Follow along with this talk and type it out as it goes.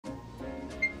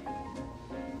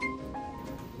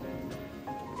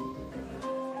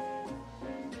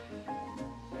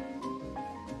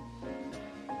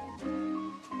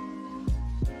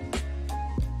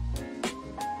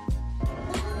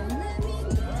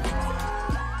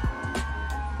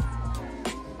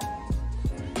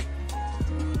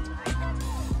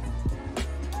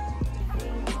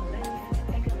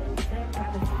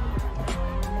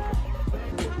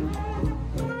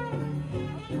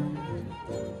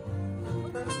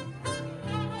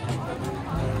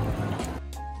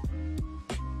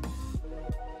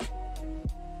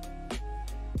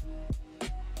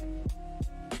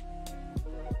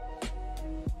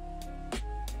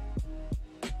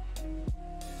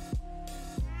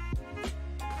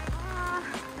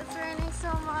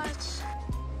gosh.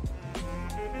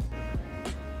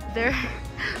 They're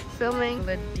filming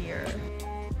the deer.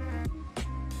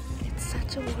 It's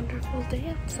such a wonderful day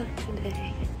outside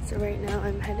today. So right now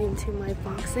I'm heading to my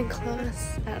boxing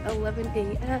class at 11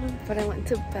 a.m. But I went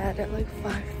to bed at like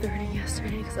 5:30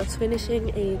 yesterday because I was finishing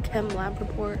a chem lab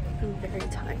report. I'm very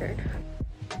tired.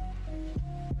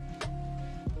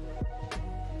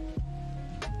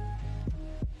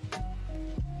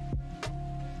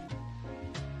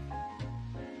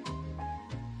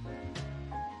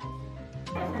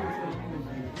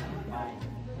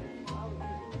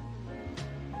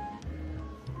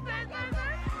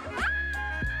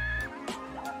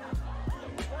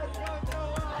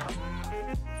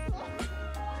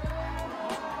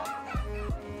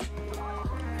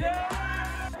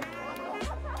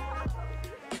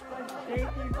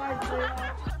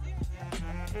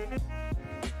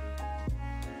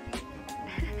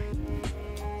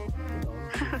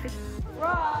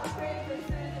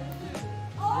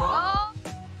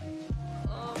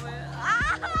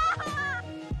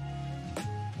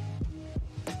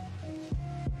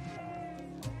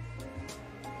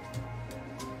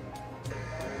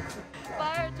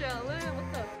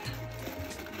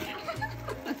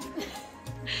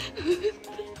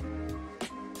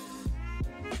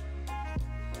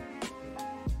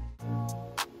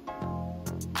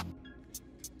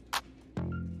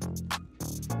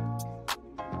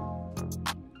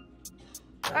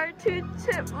 Our two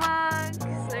chipmunks,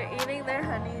 they're eating their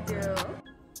honeydew.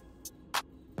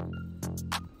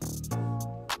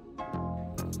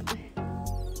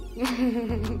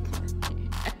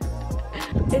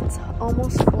 It's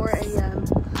almost 4 a.m.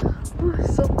 Oh,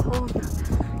 it's so cold.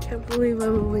 Can't believe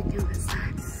I'm awake in this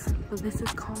time. But this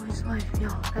is college life,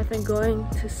 y'all. I've been going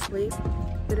to sleep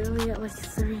literally at like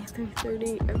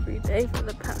 3:30 every day for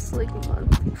the past like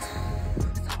month.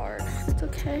 It's hard. It's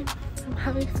okay. I'm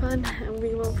having fun and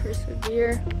we will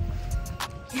persevere.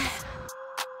 Yeah.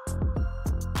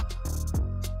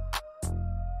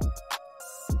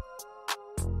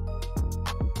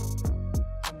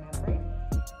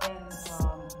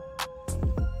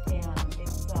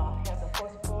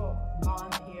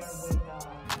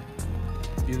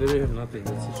 You literally have nothing.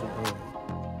 That's such a problem.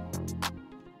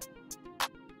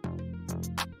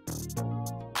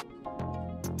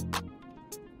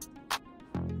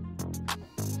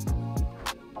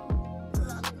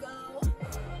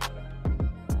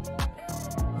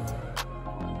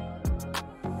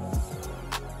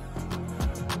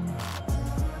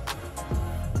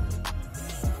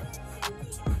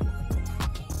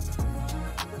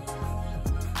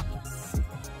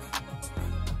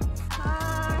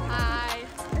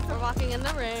 Walking in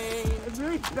the rain. It's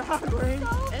really bad rain.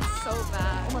 It's so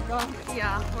bad. Oh my god.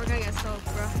 Yeah, we're gonna get soaked,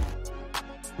 bro.